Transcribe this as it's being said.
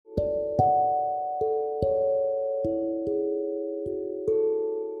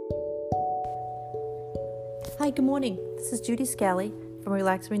Hi, good morning. This is Judy Scally from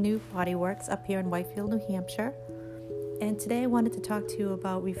Relax Renew Bodyworks up here in Whitefield, New Hampshire. And today I wanted to talk to you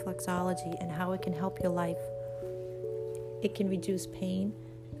about reflexology and how it can help your life. It can reduce pain.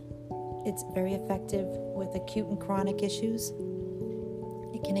 It's very effective with acute and chronic issues.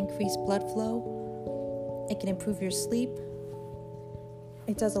 It can increase blood flow. It can improve your sleep.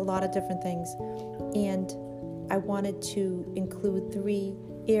 It does a lot of different things. And I wanted to include 3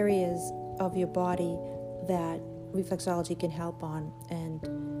 areas of your body that reflexology can help on. And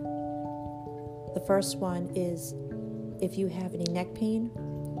the first one is if you have any neck pain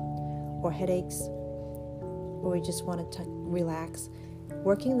or headaches, or you just want to relax,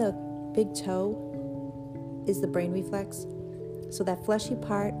 working the big toe is the brain reflex. So that fleshy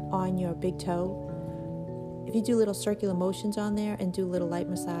part on your big toe, if you do little circular motions on there and do a little light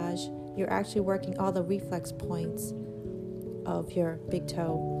massage, you're actually working all the reflex points of your big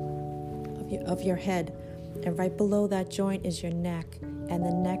toe, of your head. And right below that joint is your neck. And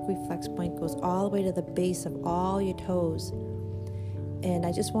the neck reflex point goes all the way to the base of all your toes. And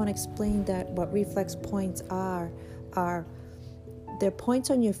I just want to explain that what reflex points are they're points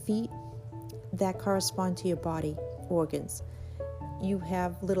on your feet that correspond to your body organs. You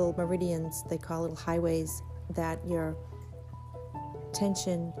have little meridians, they call little highways, that your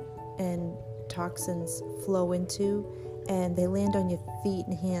tension and toxins flow into, and they land on your feet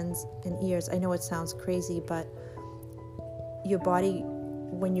and hands and ears. I know it sounds crazy, but your body,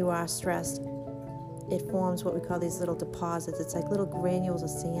 when you are stressed, it forms what we call these little deposits. It's like little granules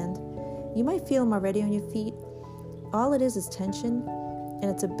of sand. You might feel them already on your feet. All it is tension, and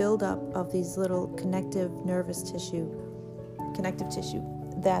it's a buildup of these little connective tissue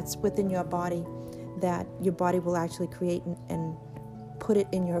that's within your body, that your body will actually create and put it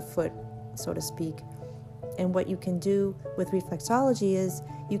in your foot, so to speak. And what you can do with reflexology is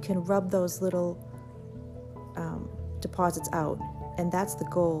you can rub those little deposits out. And that's the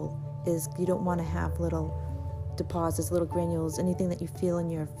goal, is you don't want to have little deposits, little granules, anything that you feel in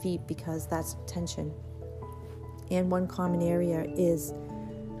your feet, because that's tension. And one common area is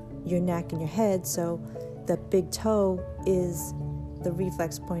your neck and your head. So the big toe is the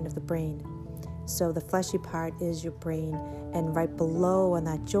reflex point of the brain. So the fleshy part is your brain, and right below on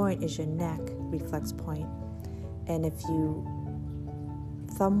that joint is your neck reflex point. And if you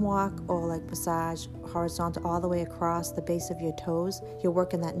thumb walk or like massage horizontal all the way across the base of your toes, you're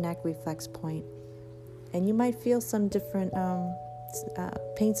working that neck reflex point. And you might feel some different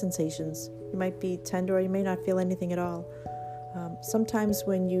pain sensations. You might be tender, or you may not feel anything at all. Sometimes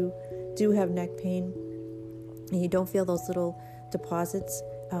when you do have neck pain and you don't feel those little deposits,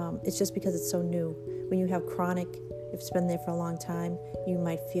 it's just because it's so new. When you have chronic, if it's been there for a long time, you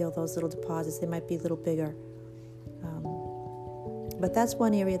might feel those little deposits. They might be a little bigger. But that's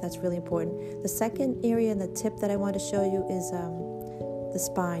one area that's really important. The second area and the tip that I want to show you is the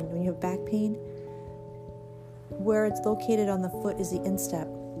spine. When you have back pain, where it's located on the foot is the instep.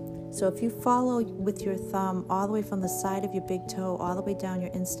 So if you follow with your thumb all the way from the side of your big toe all the way down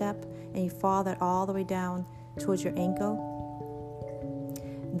your instep, and you follow that all the way down towards your ankle,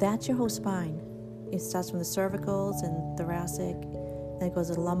 that's your whole spine. It starts from the cervicals and thoracic, then it goes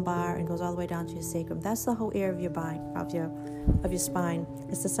to the lumbar and goes all the way down to your sacrum. That's the whole area of your spine.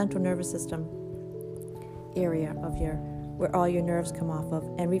 It's the central nervous system area where all your nerves come off of.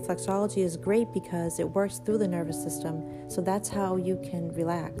 And reflexology is great because it works through the nervous system. So that's how you can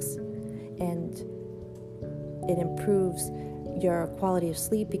relax. And it improves your quality of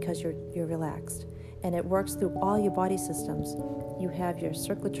sleep because you're relaxed. And it works through all your body systems. You have your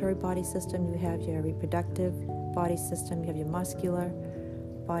circulatory body system, you have your reproductive body system, you have your muscular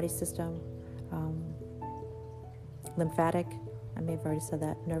body system, lymphatic, I may have already said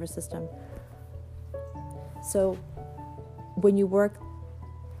that, nervous system. So when you work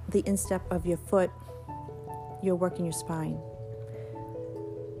the instep of your foot, you're working your spine.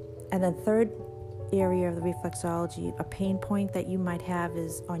 And then third area of the reflexology, a pain point that you might have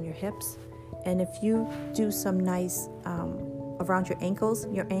is on your hips. And if you do some nice around your ankles,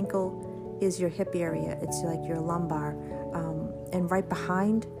 your ankle is your hip area. It's like your lumbar. And right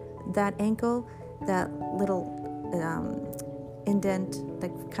behind that ankle, that little indent that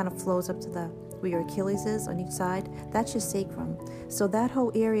kind of flows up to where your Achilles is on each side, that's your sacrum. So that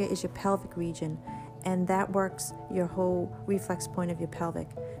whole area is your pelvic region, and that works your whole reflex point of your pelvic.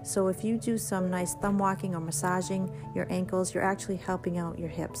 So if you do some nice thumb walking or massaging your ankles, you're actually helping out your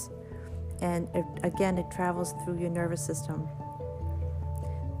hips. And it travels through your nervous system.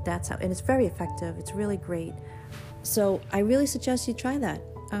 That's how, and it's very effective. It's really great. So I really suggest you try that.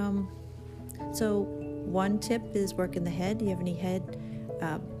 So one tip is work in the head. Do you have any head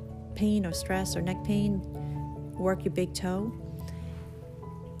pain or stress or neck pain? work your big toe,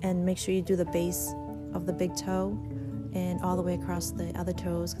 and make sure you do the base of the big toe and all the way across the other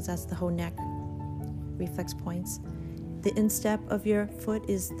toes, because that's the whole neck reflex points. The instep of your foot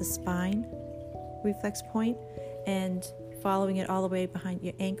is the spine reflex point, and following it all the way behind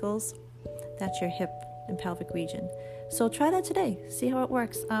your ankles, that's your hip and pelvic region. So try that today. See how it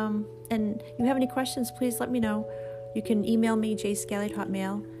works. And if you have any questions, please let me know. You can email me,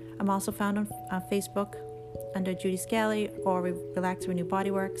 jscally@hotmail. I'm also found on Facebook under Judy Scally or Relax Renew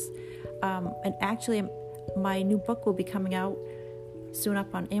Bodyworks. And actually, my new book will be coming out soon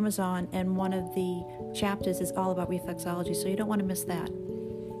up on Amazon, and one of the chapters is all about reflexology, so you don't want to miss that.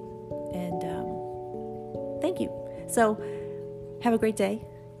 And thank you. So have a great day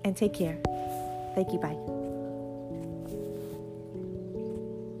and take care. Thank you. Bye.